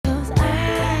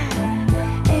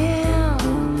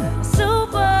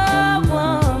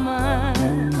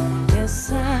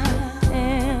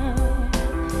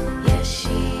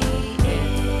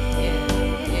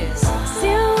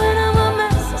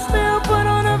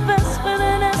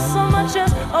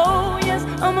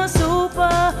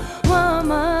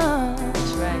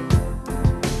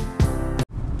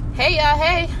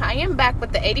Hey, I am back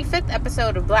with the 85th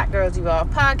episode of Black Girls Evolve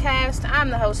podcast.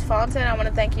 I'm the host, Fontaine. I want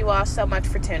to thank you all so much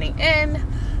for tuning in.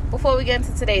 Before we get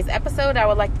into today's episode, I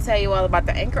would like to tell you all about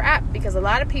the Anchor app because a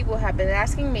lot of people have been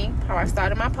asking me how I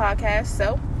started my podcast.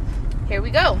 So, here we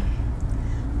go.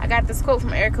 I got this quote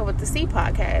from Erica with the C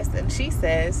podcast, and she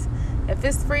says, "If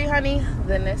it's free, honey,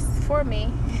 then it's for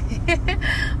me."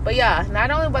 But yeah, not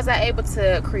only was I able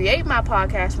to create my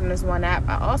podcast from this one app,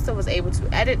 I also was able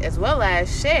to edit as well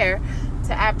as share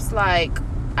to apps like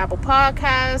Apple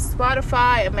Podcasts,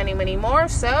 Spotify, and many, many more.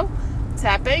 So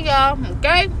tap in, y'all.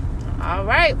 Okay? All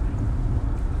right.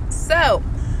 So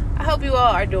I hope you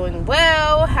all are doing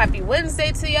well. Happy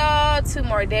Wednesday to y'all. 2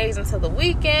 more days until the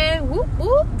weekend. Whoop,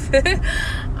 whoop.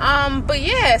 But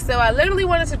yeah, so I literally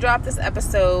wanted to drop this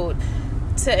episode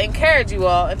to encourage you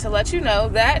all and to let you know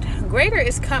that greater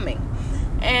is coming.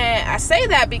 And I say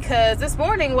that because this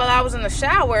morning while I was in the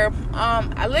shower,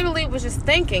 I literally was just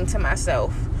thinking to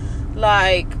myself,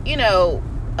 like, a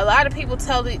lot of people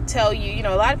tell you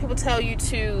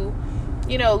to,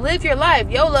 live your life.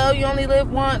 YOLO, you only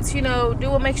live once, do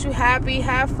what makes you happy,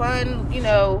 have fun,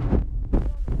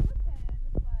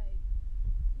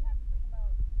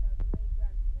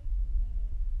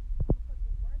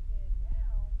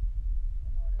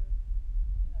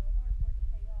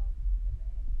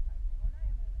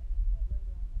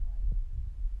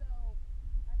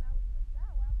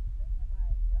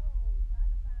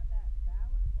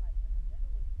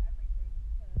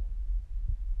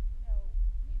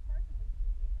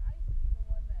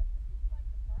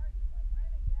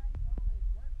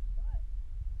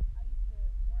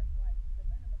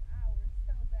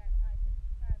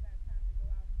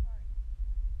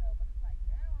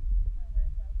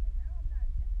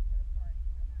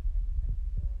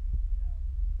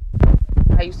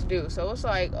 I used to do. So it's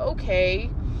like, okay,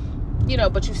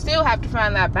 but you still have to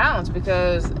find that balance,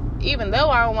 because even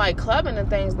though I don't like clubbing and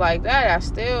things like that, I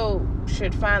still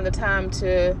should find the time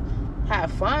to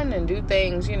have fun and do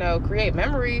things, create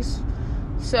memories.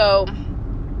 So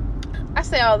I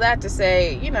say all that to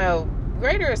say,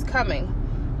 greater is coming.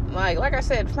 Like I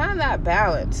said, find that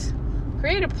balance,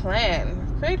 create a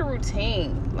plan, create a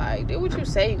routine, do what you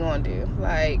say you're gonna do.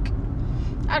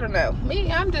 I don't know.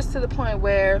 Me, I'm just to the point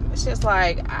where it's just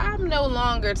I'm no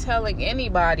longer telling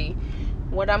anybody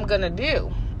what I'm going to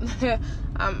do.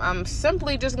 I'm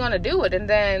simply just going to do it. And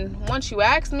then once you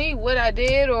ask me what I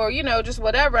did or, just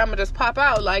whatever, I'm going to just pop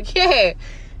out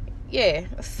yeah.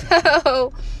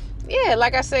 So, yeah,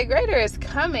 like I said, greater is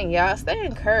coming, y'all. Stay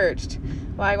encouraged.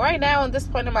 Right now in this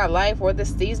point in my life or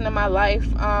this season of my life,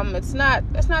 it's not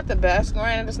the best.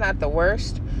 Granted, it's not the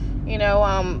worst.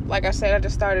 Like I said, I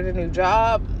just started a new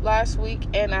job last week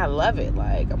and I love it.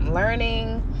 I'm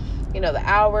learning, the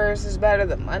hours is better,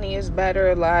 the money is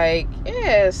better.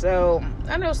 So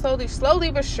I know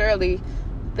slowly but surely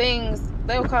things,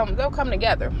 they'll come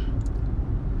together.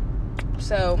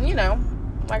 So,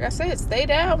 like I said, stay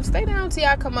down till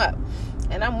y'all come up.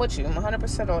 And I'm with you. I'm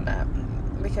 100% on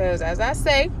that. Because as I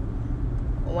say,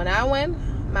 when I win,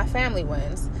 my family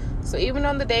wins. So even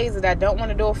on the days that I don't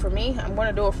want to do it for me, I'm going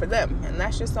to do it for them. And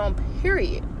that's just on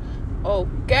period.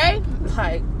 Okay?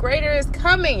 Greater is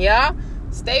coming, y'all.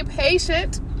 Stay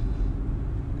patient.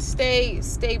 Stay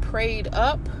prayed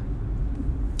up.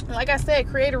 Like I said,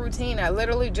 create a routine. I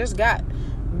literally just got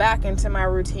back into my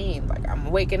routine. I'm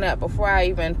waking up. Before I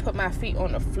even put my feet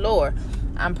on the floor,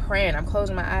 I'm praying. I'm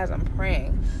closing my eyes. I'm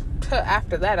praying.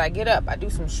 After that, I get up, I do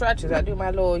some stretches, I do my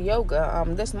little yoga.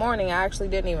 This morning I actually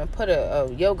didn't even put a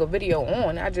yoga video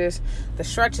on. The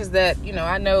stretches that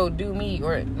I know do me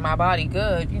or my body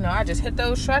good, I just hit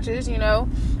those stretches,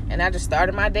 and I just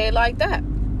started my day like that.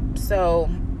 So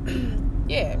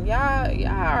yeah, y'all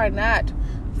are not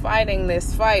fighting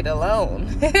this fight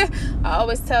alone. I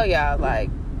always tell y'all,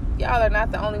 y'all are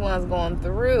not the only ones going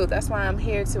through. That's why I'm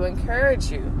here to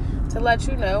encourage you, to let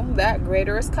you know that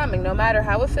greater is coming. No matter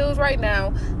how it feels right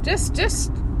now,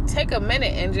 just take a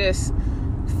minute and just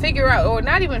figure out, or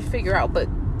not even figure out, but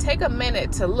take a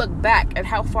minute to look back at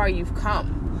how far you've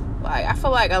come. I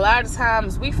feel like a lot of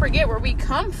times we forget where we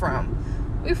come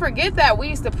from. We forget that we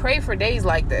used to pray for days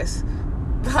like this.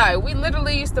 We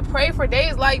literally used to pray for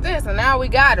days like this, and now we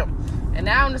got them. And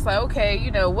now I'm just okay,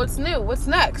 what's new? What's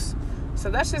next? So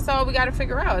that's just all we got to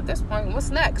figure out at this point. What's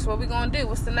next? What we going to do?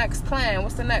 What's the next plan?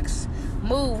 What's the next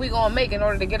move we going to make in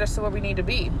order to get us to where we need to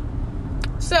be?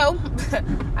 So,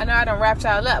 I know I done wrapped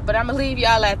y'all up, but I'm going to leave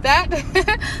y'all at that.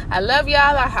 I love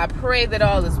y'all. I pray that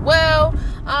all is well.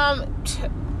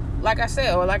 Like I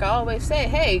said, or like I always say,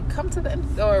 hey, come to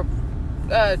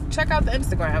check out the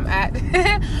Instagram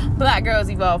at Black Girls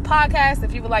Evolve Podcast.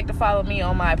 If you would like to follow me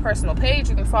on my personal page,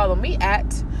 you can follow me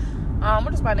at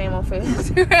What is my name on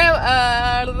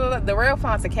Instagram? The Real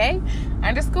Fonta K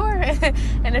 _.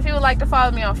 And if you would like to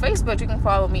follow me on Facebook, you can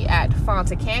follow me at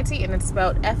Fonta Canty, and it's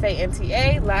spelled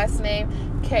Fanta, last name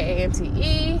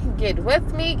Kante. Get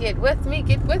with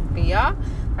me, y'all.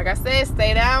 Like I said,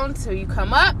 stay down till you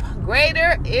come up.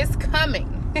 Greater is coming.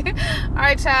 All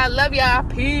right, child. Love y'all.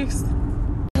 Peace.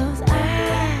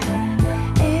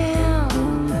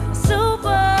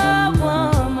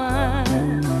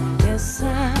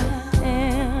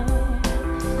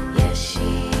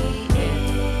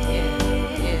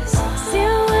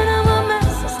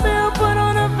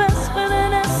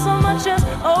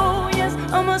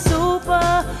 I'm a